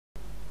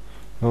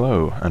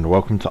Hello and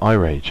welcome to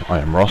iRage. I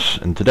am Ross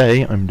and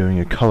today I'm doing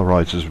a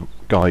Colorizers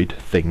guide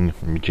thing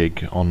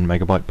jig on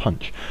Megabyte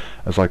Punch,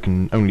 as I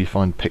can only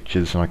find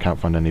pictures and I can't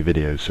find any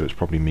videos, so it's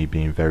probably me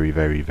being very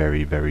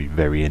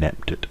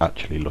inept at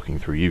actually looking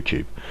through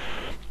YouTube.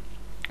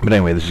 But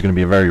anyway, this is going to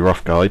be a very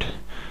rough guide.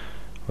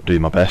 I'll do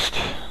my best.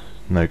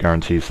 No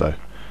guarantees though.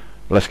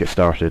 But let's get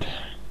started.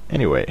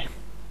 Anyway,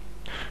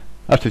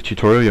 after the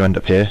tutorial you end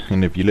up here,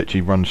 and if you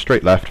literally run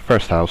straight left,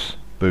 first house,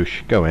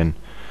 boosh, go in,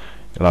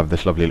 you'll have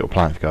this lovely little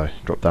plant guy.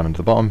 Drop down into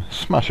the bottom,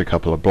 smash a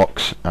couple of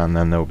blocks, and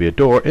then there will be a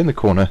door in the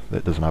corner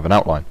that doesn't have an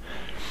outline.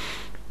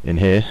 In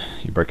here,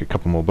 you break a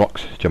couple more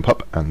blocks, jump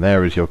up, and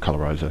there is your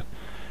colorizer.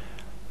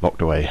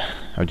 Locked away.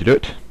 How'd you do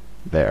it?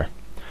 There.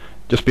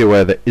 Just be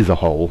aware there is a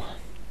hole,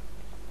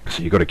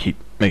 so you've got to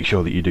make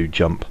sure that you do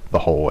jump the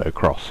whole way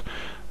across.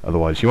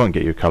 Otherwise you won't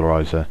get your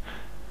colorizer,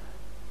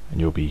 and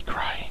you'll be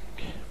crying.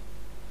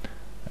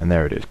 And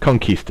there it is,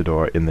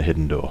 Conquistador in the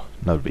hidden door.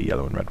 Another big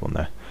yellow and red one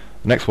there.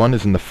 The next one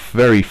is in the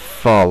very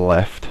far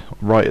left,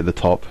 right at the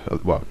top,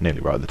 well, nearly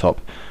right at the top.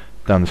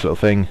 Down this little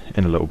thing,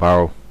 in a little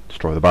barrel,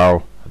 destroy the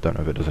barrel. I don't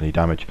know if it does any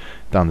damage.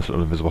 Down this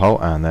little invisible hole,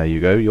 and there you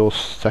go, your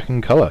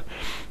second colour.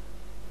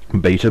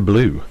 Beta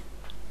blue.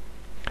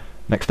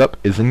 Next up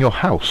is in your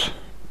house.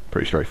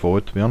 Pretty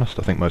straightforward, to be honest.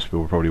 I think most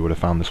people probably would have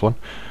found this one.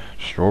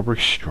 Strawberry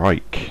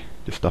strike.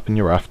 Just up in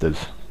your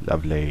rafters.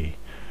 Lovely.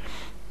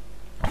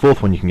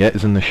 Fourth one you can get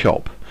is in the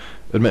shop.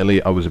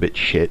 Admittedly, I was a bit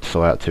shit,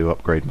 so I had to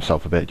upgrade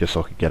myself a bit just so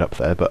I could get up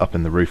there, but up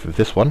in the roof of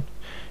this one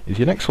is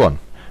your next one.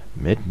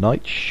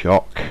 Midnight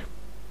Shock.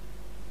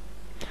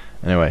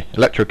 Anyway,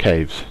 Electro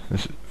caves.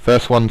 This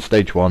first one,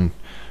 stage 1,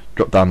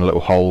 drop down a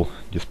little hole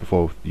just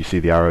before you see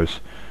the arrows.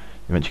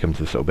 You eventually come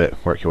to this little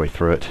bit, work your way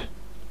through it,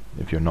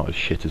 if you're not as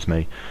shit as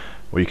me.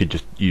 Or you could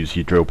just use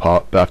your drill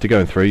part, but after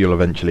going through you'll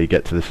eventually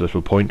get to this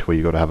little point where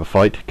you've got to have a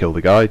fight, kill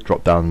the guy,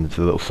 drop down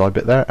into the little side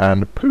bit there,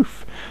 and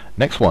poof!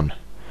 Next one.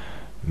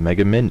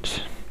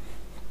 Megamint.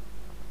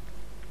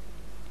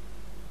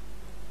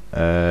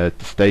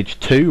 Stage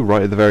 2,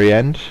 right at the very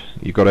end.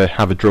 You've got to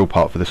have a drill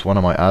part for this one,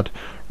 I might add.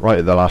 Right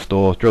at the last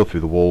door, drill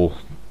through the wall,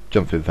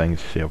 jump through the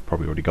things. See, I've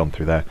probably already gone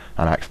through there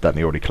and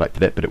accidentally already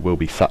collected it, but it will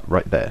be sat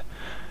right there.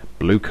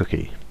 Blue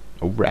cookie.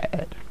 Oh,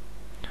 red.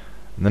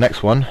 And the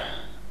next one,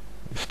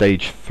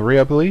 stage 3,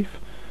 I believe.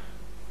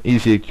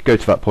 Easy to go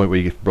to that point where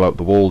you blow up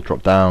the wall,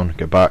 drop down,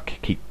 go back,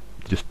 keep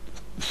just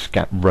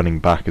running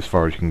back as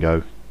far as you can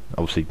go.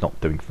 Obviously not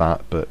doing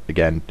that, but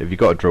again, if you've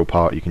got a drill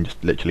part you can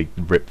just literally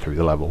rip through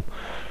the level.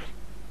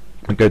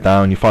 And go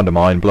down, you find a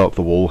mine, blow up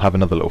the wall, have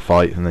another little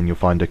fight, and then you'll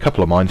find a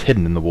couple of mines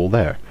hidden in the wall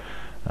there.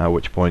 At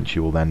which point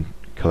you will then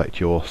collect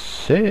your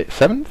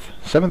seventh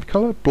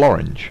colour?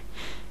 Blorange.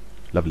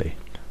 Lovely.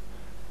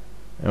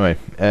 Anyway,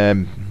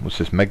 what's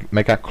this?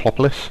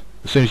 Megaclopolis?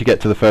 As soon as you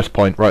get to the first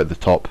point right at the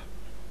top,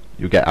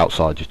 you'll get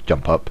outside, just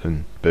jump up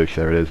and boosh,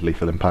 there it is,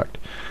 lethal impact.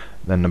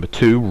 Then number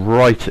 2,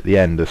 right at the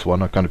end, this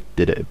one, I kind of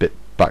did it a bit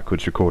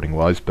backwards recording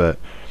wise, but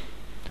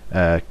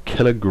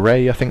Killer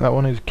Grey, I think that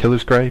one is,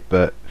 Killer's Grey,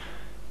 but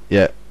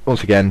yeah,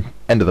 once again,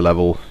 end of the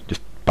level,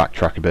 just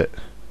backtrack a bit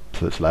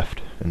to its left,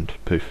 and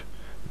poof,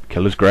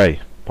 Killer's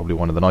Grey, probably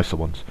one of the nicer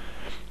ones.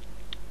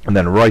 And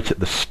then right at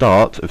the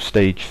start of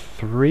stage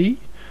 3,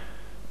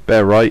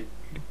 bear right,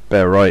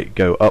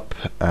 go up,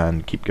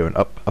 and keep going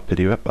up,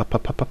 uppity up,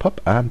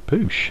 up, and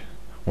poosh.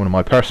 One of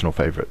my personal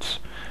favourites,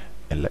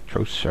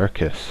 Electro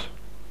Circus.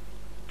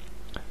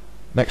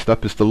 Next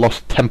up is the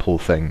Lost Temple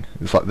thing.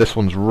 It's like this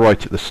one's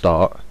right at the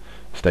start,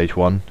 stage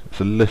 1. It's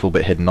a little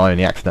bit hidden. I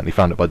only accidentally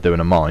found it by doing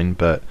a mine,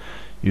 but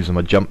using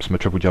my jumps, my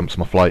triple jumps,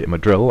 my flight, and my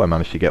drill, I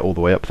managed to get all the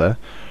way up there.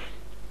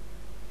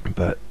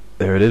 But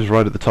there it is,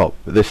 right at the top.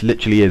 But this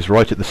literally is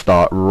right at the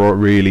start,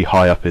 really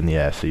high up in the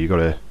air, so you've got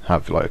to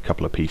have like a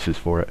couple of pieces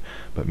for it.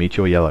 But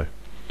Meteor yellow.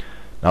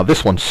 Now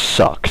this one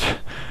sucked.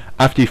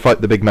 After you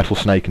fight the big metal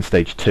snake in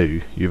stage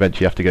 2, you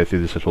eventually have to go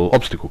through this little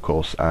obstacle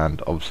course,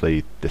 and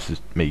obviously this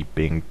is me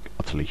being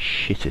utterly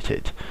shit at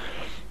it.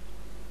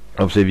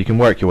 Obviously if you can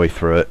work your way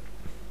through it,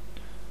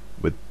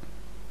 with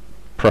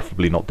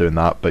preferably not doing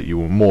that, but you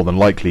will more than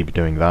likely be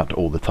doing that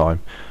all the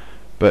time.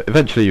 But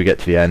eventually you get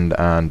to the end,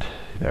 and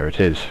there it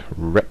is.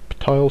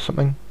 Reptile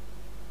something?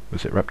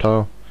 Was it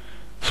Reptile?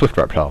 Swift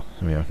Reptile.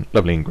 There we go.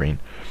 Lovely in green.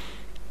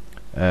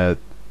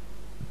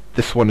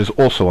 This one is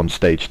also on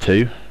stage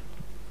 2.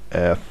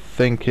 I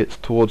think it's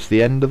towards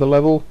the end of the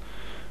level.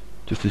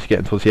 Just as you're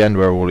getting towards the end,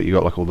 where you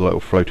got like all the little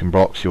floating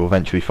blocks, you'll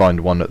eventually find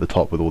one at the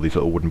top with all these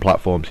little wooden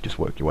platforms. You just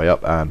work your way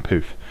up, and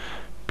poof,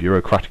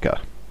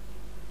 Burocratica.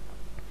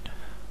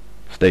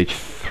 Stage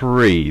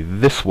 3.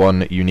 This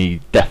one you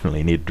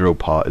definitely need a drill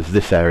part, as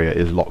this area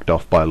is locked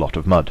off by a lot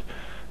of mud.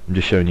 I'm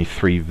just showing you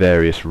 3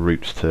 various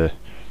routes to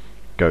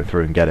go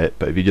through and get it,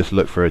 but if you just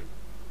look for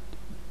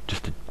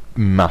just a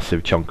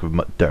massive chunk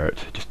of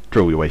dirt, just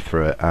drill your way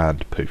through it,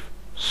 and poof,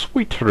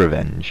 sweet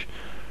revenge.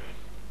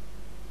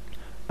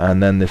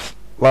 And then this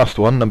last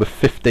one, number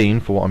 15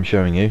 for what I'm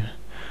showing you,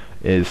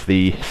 is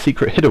the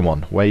secret hidden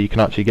one, where you can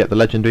actually get the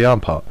legendary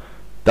arm part.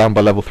 Down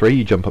by level 3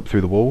 you jump up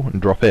through the wall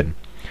and drop in.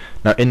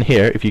 Now in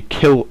here, if you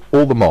kill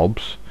all the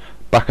mobs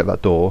back at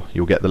that door,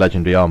 you'll get the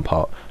legendary arm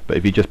part. But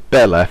if you just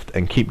bear left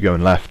and keep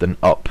going left and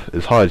up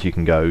as high as you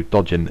can go,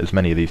 dodging as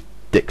many of these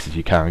dicks as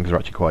you can, because they're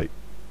actually quite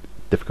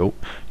difficult,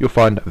 you'll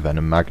find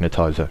Venom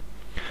Magnetizer.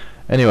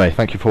 Anyway,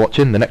 thank you for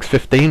watching. The next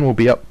 15 will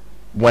be up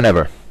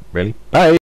whenever, really. Bye!